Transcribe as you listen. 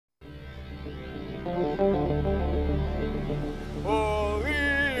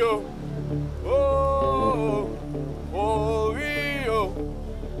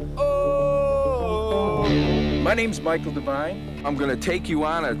My name's Michael Devine. I'm gonna take you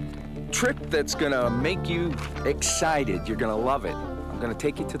on a trip that's gonna make you excited. You're gonna love it. I'm gonna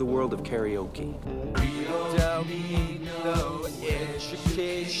take you to the world of karaoke. We don't need no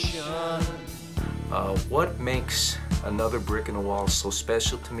education. What makes Another Brick in the Wall so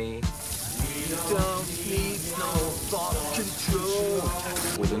special to me? We don't need no thought control.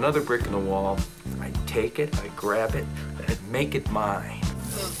 With Another Brick in the Wall, I take it, I grab it, and make it mine.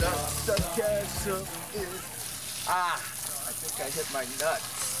 I think I hit my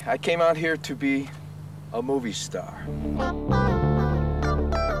nuts. I came out here to be a movie star.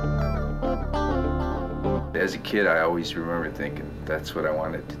 As a kid, I always remember thinking that's what I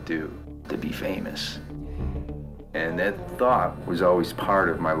wanted to do, to be famous. And that thought was always part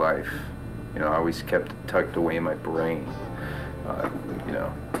of my life. You know, I always kept it tucked away in my brain. You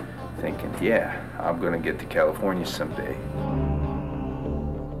know, thinking, yeah, I'm gonna get to California someday.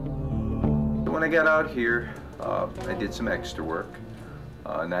 When I got out here, I did some extra work,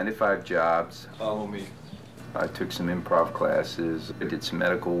 9-to-5 jobs. Follow me. I took some improv classes. I did some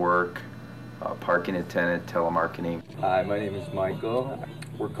medical work, parking attendant, telemarketing. Hi, my name is Michael.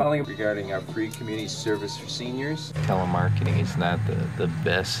 We're calling regarding our free community service for seniors. Telemarketing is not the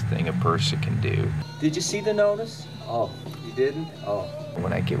best thing a person can do. Did you see the notice? Oh, you didn't? Oh.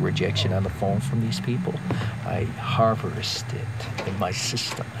 When I get rejection on the phone from these people, I harvest it in my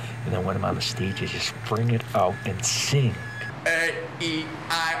system. And then when I'm on the stage, I just bring it out and sing. A-E-I-O-U.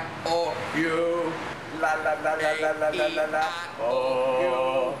 La la la la la la la la la.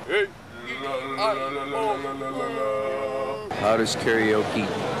 Oh. How does karaoke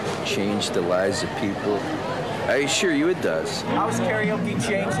change the lives of people? I assure you it does. How's karaoke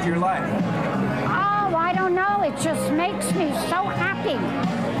changed your life? Oh, I don't know. It just makes me so happy.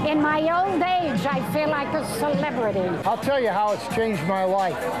 In my old age, I feel like a celebrity. I'll tell you how it's changed my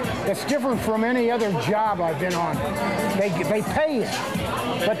life. It's different from any other job I've been on. They pay you,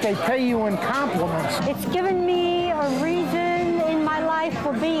 but they pay you in compliments. It's given me a reason in my life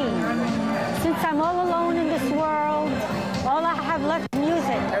for being. Since I'm all alone in this world, all I have left is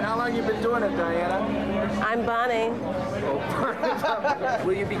music. And how long you been doing it, Diana? I'm Bonnie.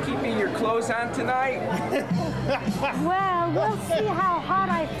 Will you be keeping your clothes on tonight? Well, we'll see how hot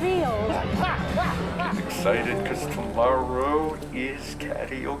I feel. I'm excited because tomorrow is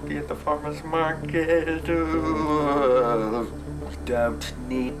karaoke at the farmer's market. Don't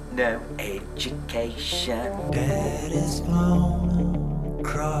need no education. Dad is flown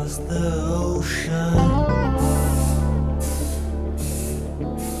across the ocean.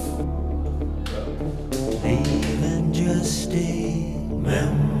 Leaving just a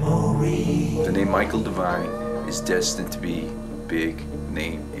memory. The name Michael Devine is destined to be a big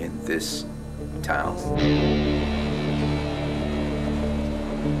name in this town.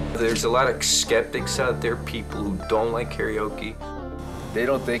 There's a lot of skeptics out there, people who don't like karaoke. They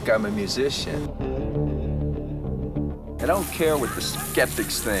don't think I'm a musician. I don't care what the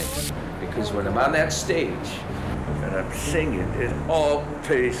skeptics think, because when I'm on that stage and I'm singing, it all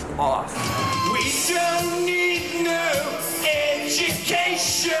pays off. We don't need no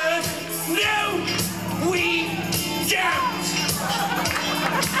education. No, we don't.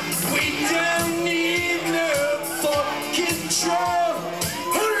 We don't need no thought control.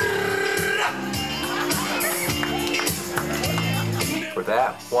 For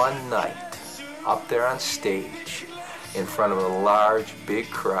that one night, up there on stage, in front of a large, big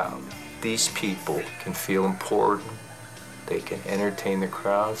crowd, these people can feel important. They can entertain the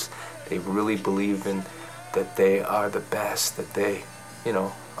crowds. They really believe in that they are the best, that they, you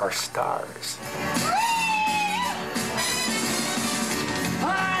know, are stars.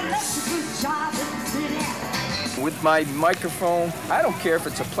 With my microphone, I don't care if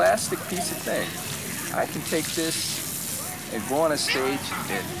it's a plastic piece of thing. I can take this and go on a stage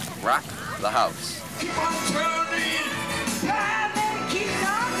and rock the house.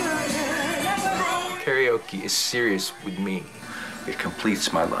 Karaoke is serious with me. It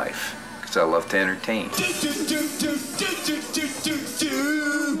completes my life because I love to entertain.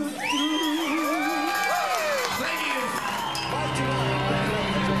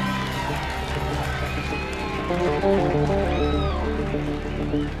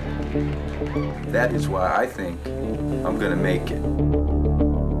 That is why I think I'm gonna make it.